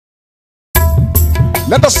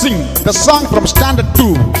Let us sing the song from Standard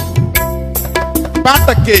 2,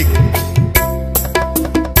 Batter Cake.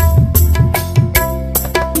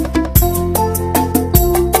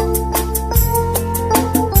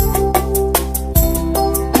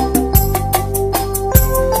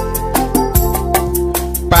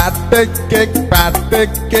 Batter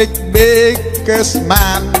cake, baker's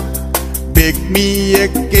man. Bake me a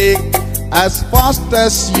cake as fast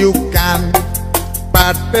as you can.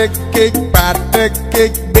 Batter cake,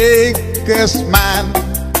 baker's man.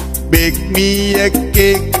 Bake me a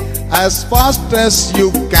cake as fast as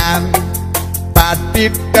you can. Pat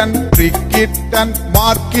it and prick it and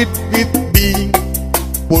mark it with B.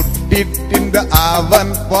 Put it in the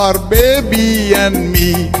oven for baby and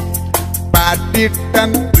me. Pat it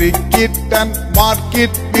and prick it and mark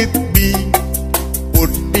it with B. Put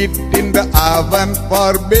it in the oven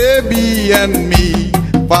for baby and me.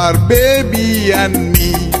 For baby and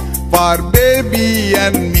me. For baby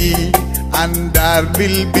and me. And there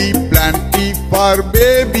will be plenty for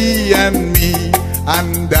baby and me.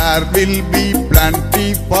 And there will be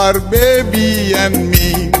plenty for baby and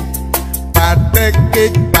me. Batter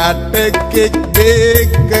cake,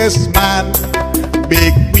 baker's man.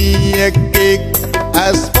 Bake me a cake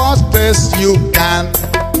as fast as you can.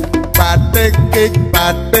 Batter cake,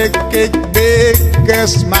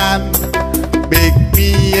 baker's man. Bake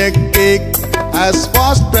me a cake as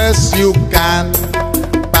fast as you can.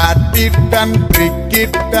 Pat it and prick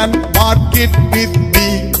it and mark it with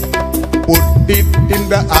B. Put it in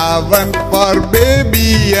the oven for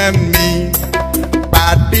baby and me.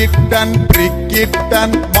 Pat it and prick it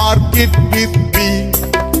and mark it with B.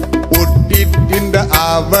 Put it in the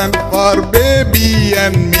oven for baby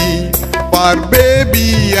and me. For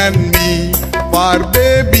baby and me. For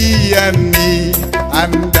baby and me.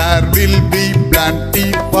 And there will be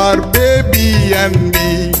plenty for baby and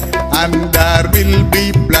me. And there will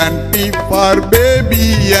be plenty for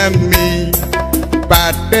baby and me.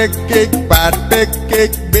 Batter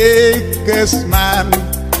cake, baker's man.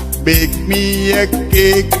 Bake me a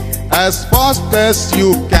cake as fast as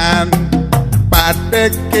you can. Batter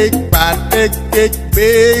cake,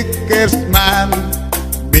 baker's man.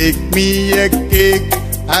 Bake me a cake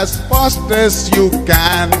as fast as you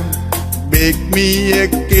can. Bake me a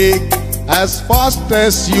cake as fast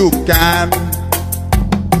as you can.